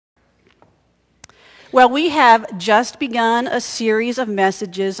Well, we have just begun a series of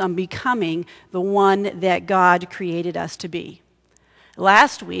messages on becoming the one that God created us to be.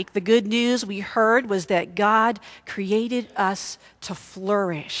 Last week, the good news we heard was that God created us to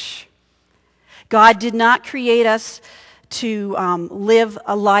flourish. God did not create us to live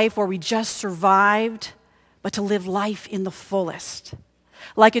a life where we just survived, but to live life in the fullest.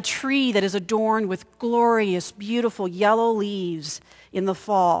 Like a tree that is adorned with glorious, beautiful yellow leaves in the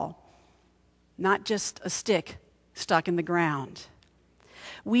fall. Not just a stick stuck in the ground.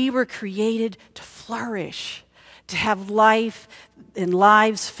 We were created to flourish, to have life and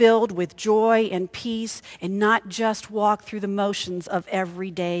lives filled with joy and peace, and not just walk through the motions of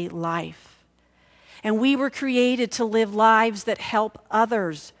everyday life. And we were created to live lives that help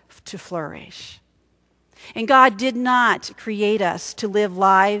others to flourish. And God did not create us to live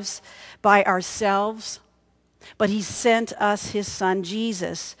lives by ourselves, but He sent us His Son,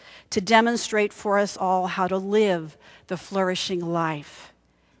 Jesus, to demonstrate for us all how to live the flourishing life.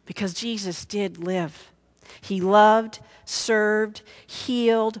 Because Jesus did live. He loved, served,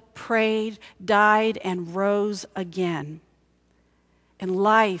 healed, prayed, died, and rose again. And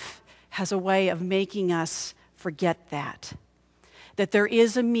life has a way of making us forget that. That there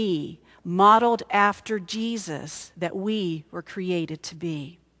is a me modeled after Jesus that we were created to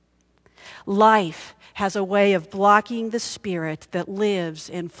be. Life has a way of blocking the Spirit that lives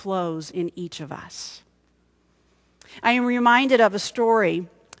and flows in each of us. I am reminded of a story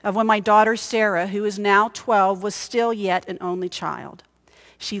of when my daughter Sarah, who is now 12, was still yet an only child.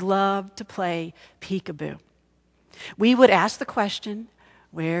 She loved to play peekaboo. We would ask the question,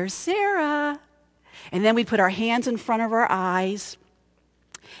 "Where's Sarah?" And then we'd put our hands in front of our eyes.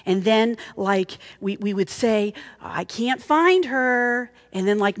 And then, we would say, "I can't find her." And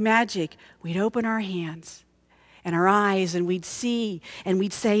then, like magic, we'd open our hands and our eyes, and we'd see, and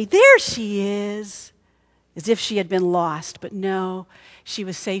we'd say, "There she is," as if she had been lost. But no, she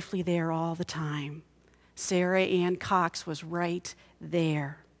was safely there all the time. Sarah Ann Cox was right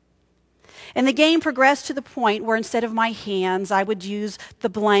there. And the game progressed to the point where instead of my hands, I would use the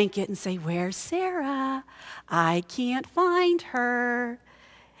blanket and say, "Where's Sarah? I can't find her."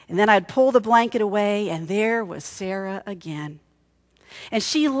 And then I'd pull the blanket away, and there was Sarah again. And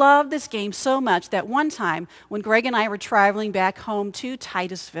she loved this game so much that one time, when Greg and I were traveling back home to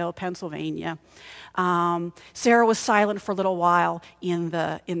Titusville, Pennsylvania, Sarah was silent for a little while in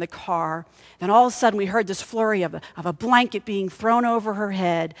the car. Then all of a sudden, we heard this flurry of a blanket being thrown over her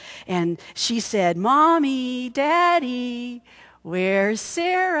head. And she said, "Mommy, Daddy, where's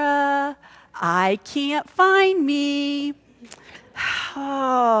Sarah? I can't find me."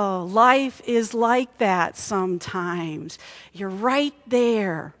 Oh, life is like that sometimes. You're right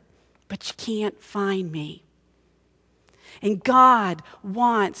there, but you can't find me. And God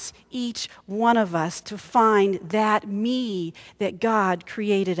wants each one of us to find that me that God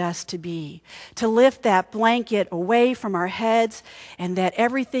created us to be. To lift that blanket away from our heads, and that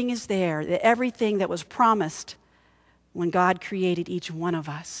everything is there, that everything that was promised when God created each one of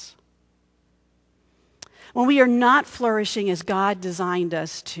us. When we are not flourishing as God designed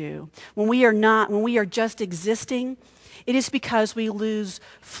us to, when we are just existing, it is because we lose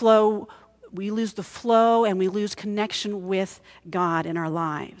the flow and we lose connection with God in our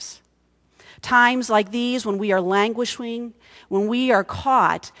lives. Times like these, when we are languishing, when we are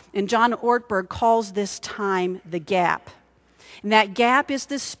caught, and John Ortberg calls this time the gap. And that gap is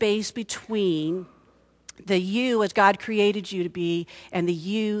the space between the you as God created you to be and the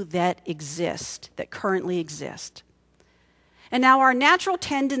you that currently exist. And now our natural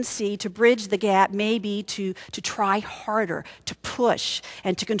tendency to bridge the gap may be to try harder, to push,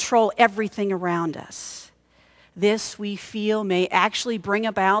 and to control everything around us. This, we feel, may actually bring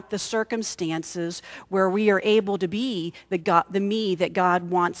about the circumstances where we are able to be the me that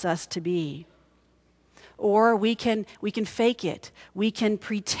God wants us to be. Or we can fake it. We can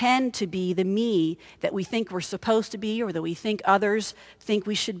pretend to be the me that we think we're supposed to be or that we think others think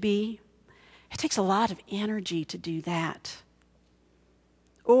we should be. It takes a lot of energy to do that.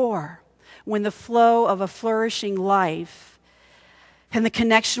 Or when the flow of a flourishing life and the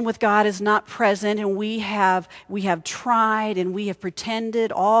connection with God is not present, and we have tried and we have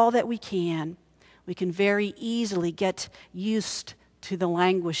pretended all that we can very easily get used to the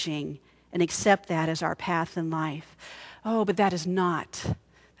languishing and accept that as our path in life. Oh, but that is not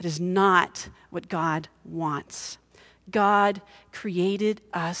what God wants. God created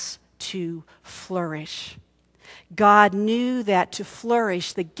us to flourish. God knew that to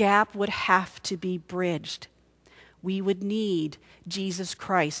flourish, the gap would have to be bridged. We would need Jesus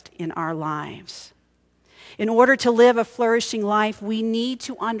Christ in our lives. In order to live a flourishing life, we need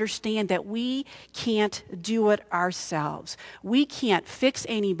to understand that we can't do it ourselves. We can't fix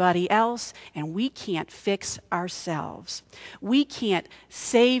anybody else, and we can't fix ourselves. We can't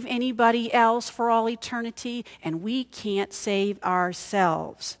save anybody else for all eternity, and we can't save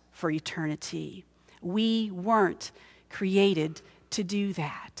ourselves for eternity. We weren't created to do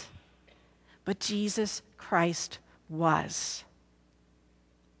that. But Jesus Christ was.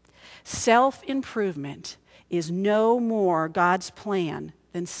 Self-improvement is no more God's plan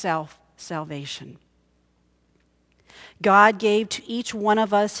than self-salvation. God gave to each one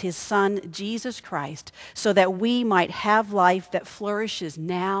of us his Son, Jesus Christ, so that we might have life that flourishes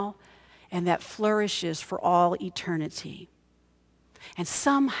now and that flourishes for all eternity. And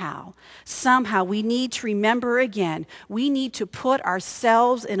somehow we need to remember again, we need to put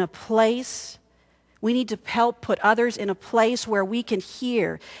ourselves in a place. We need to help put others in a place where we can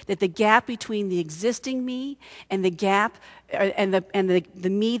hear that the gap between the existing me and the gap and the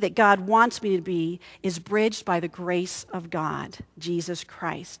me that God wants me to be is bridged by the grace of God, Jesus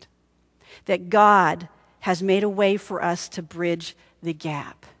Christ. That God has made a way for us to bridge the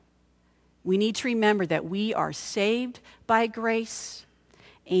gap. We need to remember that we are saved by grace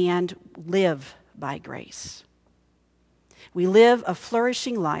and live by grace. We live a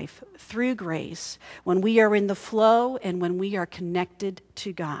flourishing life through grace when we are in the flow and when we are connected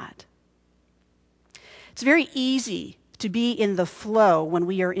to God. It's very easy to be in the flow when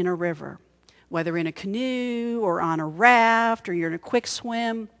we are in a river, whether in a canoe or on a raft or you're in a quick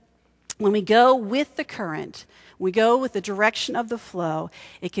swim. When we go with the current, we go with the direction of the flow,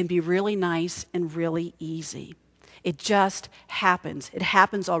 it can be really nice and really easy. It just happens. It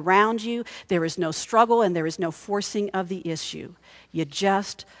happens around you. There is no struggle and there is no forcing of the issue. You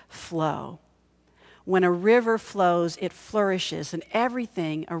just flow. When a river flows, it flourishes, and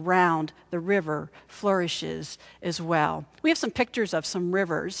everything around the river flourishes as well. We have some pictures of some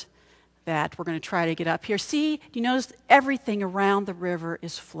rivers that we're going to try to get up here. See, do you notice everything around the river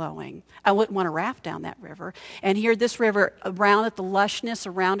is flowing? I wouldn't want to raft down that river. And here, this river, around it, the lushness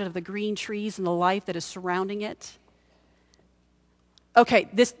around it of the green trees and the life that is surrounding it. Okay,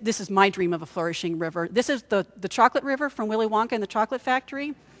 this is my dream of a flourishing river. This is the chocolate river from Willy Wonka and the Chocolate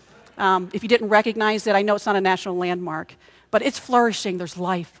Factory. If you didn't recognize it, I know it's not a national landmark, but it's flourishing. There's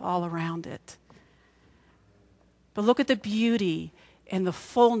life all around it. But look at the beauty and the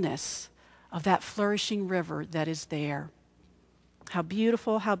fullness of that flourishing river that is there. How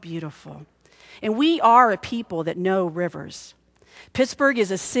beautiful, how beautiful. And we are a people that know rivers. Pittsburgh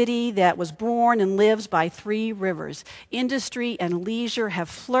is a city that was born and lives by 3 rivers. Industry and leisure have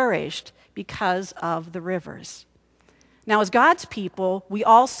flourished because of the rivers. Now, as God's people, we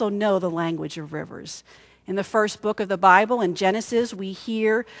also know the language of rivers. In the first book of the Bible, in Genesis, we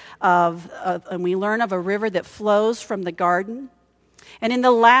hear and we learn of a river that flows from the garden. And in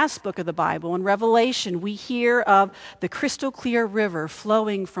the last book of the Bible, in Revelation, we hear of the crystal clear river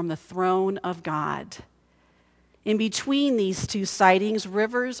flowing from the throne of God. In between these 2 sightings,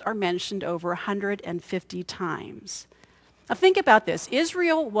 rivers are mentioned over 150 times. Now think about this.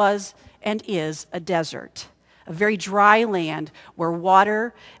 Israel was and is a desert, a very dry land where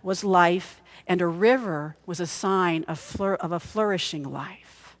water was life and a river was a sign of a flourishing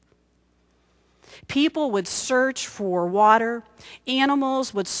life. People would search for water.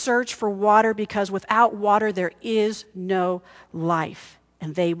 Animals would search for water because without water there is no life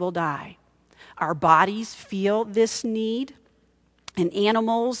and they will die. Our bodies feel this need, and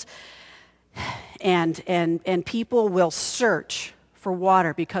animals and people will search for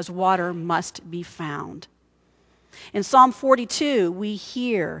water because water must be found. In Psalm 42, we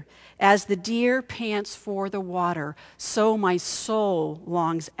hear, "As the deer pants for the water, so my soul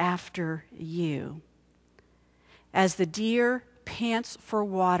longs after you." As the deer pants for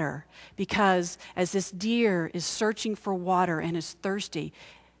water, because as this deer is searching for water and is thirsty,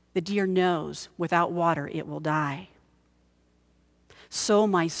 the deer knows without water it will die. So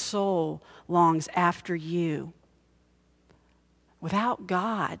my soul longs after you. Without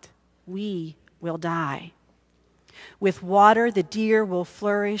God, we will die. With water, the deer will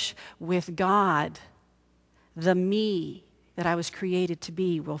flourish. With God, the me that I was created to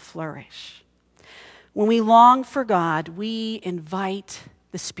be will flourish. When we long for God, we invite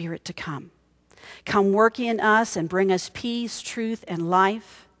the Spirit to come. Come work in us and bring us peace, truth, and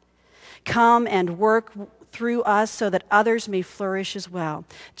life. Come and work through us so that others may flourish as well.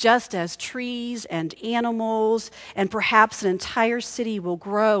 Just as trees and animals and perhaps an entire city will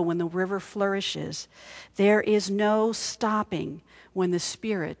grow when the river flourishes, there is no stopping when the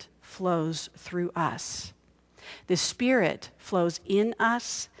Spirit flows through us. The Spirit flows in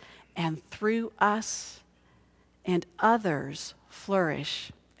us and through us and others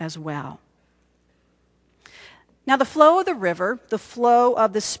flourish as well. Now, the flow of the river, the flow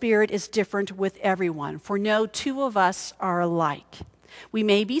of the Spirit is different with everyone, for no two of us are alike. We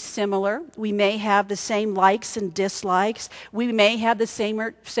may be similar. We may have the same likes and dislikes. We may have the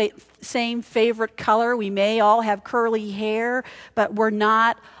same favorite color. We may all have curly hair, but we're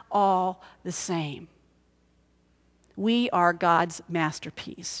not all the same. We are God's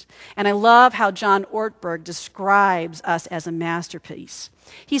masterpiece. And I love how John Ortberg describes us as a masterpiece.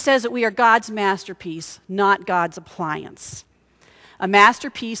 He says that we are God's masterpiece, not God's appliance. A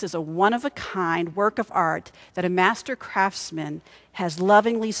masterpiece is a one-of-a-kind work of art that a master craftsman has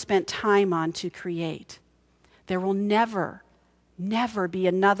lovingly spent time on to create. There will never be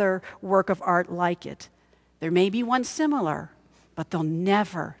another work of art like it. There may be one similar, but there'll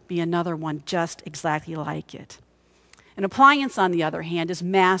never be another one just exactly like it. An appliance, on the other hand, is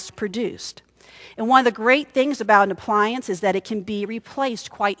mass-produced. And one of the great things about an appliance is that it can be replaced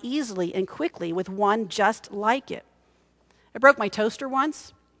quite easily and quickly with one just like it. I broke my toaster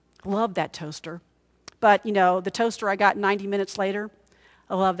once. Love that toaster. But, the toaster I got 90 minutes later,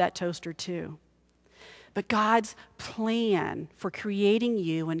 I love that toaster too. But God's plan for creating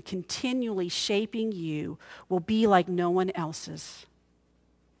you and continually shaping you will be like no one else's.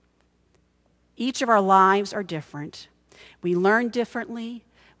 Each of our lives are different. We learn differently.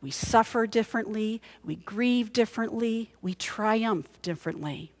 We suffer differently. We grieve differently. We triumph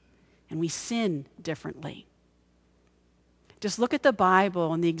differently. And we sin differently. Just look at the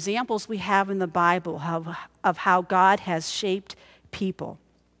Bible and the examples we have in the Bible of how God has shaped people.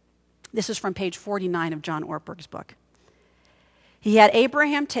 This is from page 49 of John Ortberg's book. He had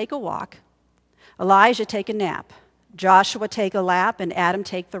Abraham take a walk, Elijah take a nap, Joshua take a lap, and Adam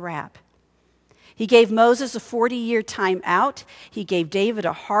take the rap. He gave Moses a 40-year time out. He gave David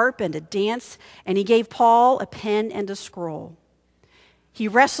a harp and a dance, and he gave Paul a pen and a scroll. He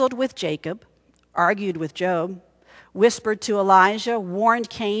wrestled with Jacob, argued with Job, whispered to Elijah, warned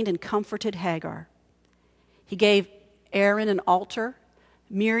Cain, and comforted Hagar. He gave Aaron an altar,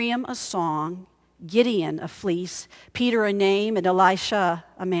 Miriam a song, Gideon a fleece, Peter a name, and Elisha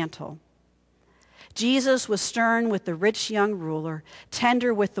a mantle. Jesus was stern with the rich young ruler,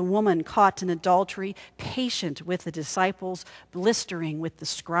 tender with the woman caught in adultery, patient with the disciples, blistering with the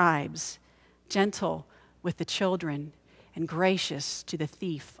scribes, gentle with the children, and gracious to the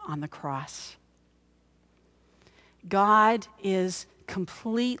thief on the cross. God is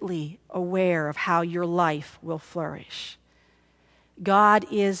completely aware of how your life will flourish. God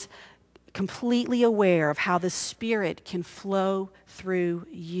is completely aware of how the Spirit can flow through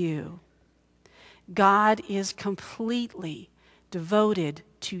you. God is completely devoted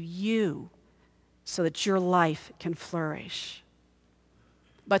to you so that your life can flourish.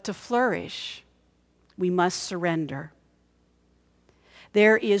 But to flourish, we must surrender.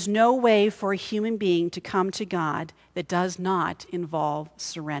 There is no way for a human being to come to God that does not involve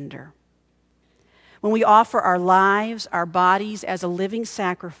surrender. When we offer our lives, our bodies as a living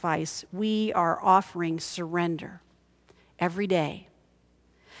sacrifice, we are offering surrender every day.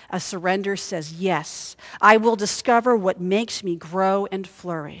 A surrender says, yes, I will discover what makes me grow and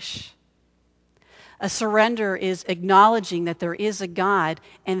flourish. A surrender is acknowledging that there is a God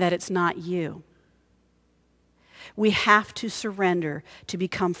and that it's not you. We have to surrender to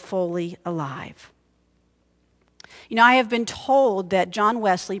become fully alive. I have been told that John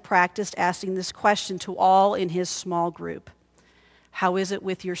Wesley practiced asking this question to all in his small group. How is it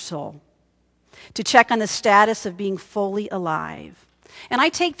with your soul? To check on the status of being fully alive. And I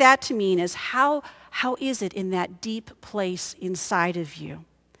take that to mean as how is it in that deep place inside of you?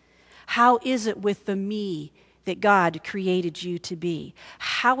 How is it with the me that God created you to be?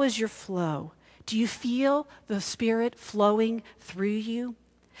 How is your flow? Do you feel the Spirit flowing through you?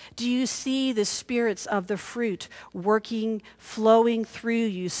 Do you see the spirits of the fruit working, flowing through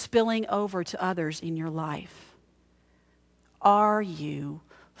you, spilling over to others in your life? Are you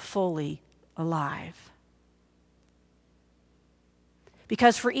fully alive?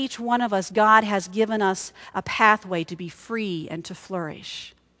 Because for each one of us, God has given us a pathway to be free and to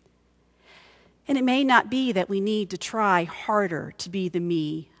flourish. And it may not be that we need to try harder to be the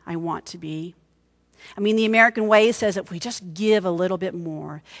me I want to be. The American way says if we just give a little bit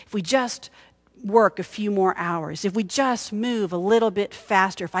more, if we just work a few more hours, if we just move a little bit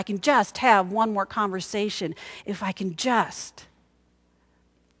faster, if I can just have one more conversation, if I can just,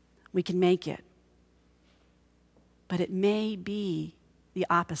 we can make it. But it may be the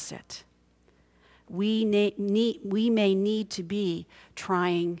opposite. We may need to be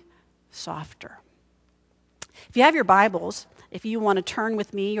trying softer. If you have your Bibles, If you want to turn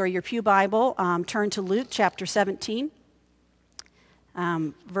with me or your pew Bible, turn to Luke chapter 17,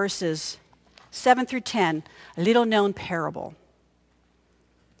 verses 7 through 10, a little known parable.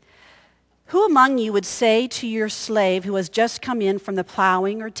 Who among you would say to your slave who has just come in from the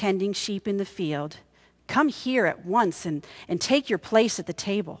plowing or tending sheep in the field, "Come here at once and take your place at the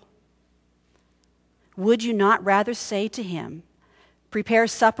table"? Would you not rather say to him, "Prepare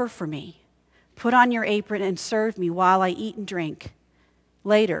supper for me, put on your apron and serve me while I eat and drink.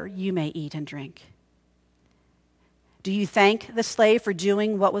 Later you may eat and drink"? Do you thank the slave for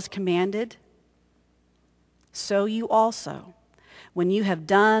doing what was commanded? So you also, when you have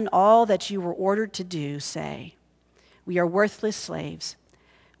done all that you were ordered to do, say, "We are worthless slaves.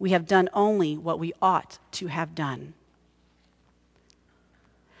 We have done only what we ought to have done."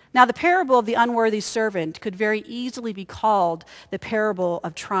 Now, the parable of the unworthy servant could very easily be called the parable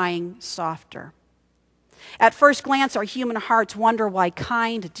of trying softer. At first glance, our human hearts wonder why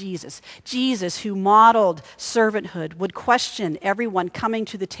kind Jesus, who modeled servanthood, would question everyone coming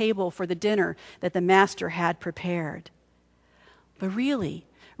to the table for the dinner that the master had prepared. But really,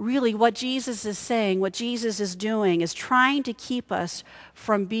 what Jesus is saying, what Jesus is doing, is trying to keep us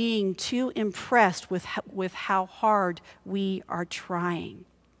from being too impressed with how hard we are trying.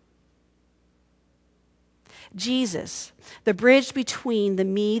 Jesus, the bridge between the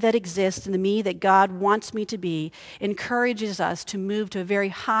me that exists and the me that God wants me to be, encourages us to move to a very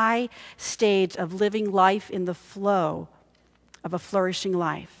high stage of living life in the flow of a flourishing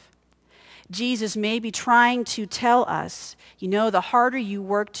life. Jesus may be trying to tell us, the harder you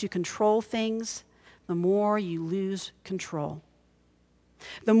work to control things, the more you lose control.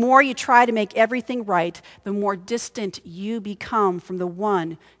 The more you try to make everything right, the more distant you become from the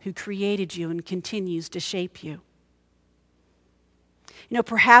one who created you and continues to shape you.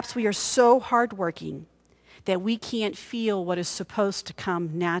 Perhaps we are so hardworking that we can't feel what is supposed to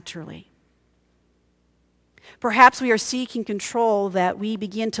come naturally. Perhaps we are seeking control that we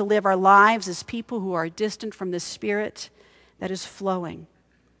begin to live our lives as people who are distant from the Spirit that is flowing.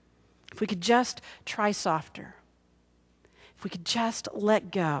 If we could just try softer. If we could just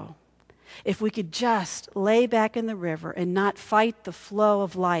let go, if we could just lay back in the river and not fight the flow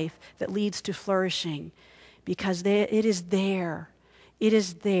of life that leads to flourishing, because it is there,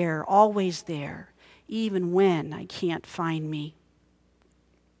 always there, even when I can't find me.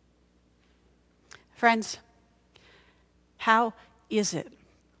 Friends, how is it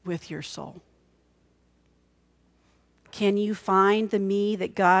with your soul? Can you find the me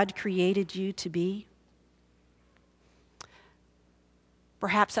that God created you to be?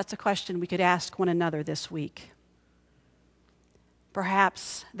 Perhaps that's a question we could ask one another this week.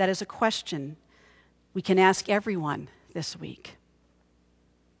 Perhaps that is a question we can ask everyone this week.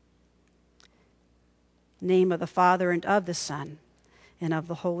 In the name of the Father, and of the Son, and of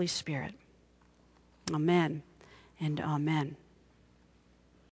the Holy Spirit. Amen and amen.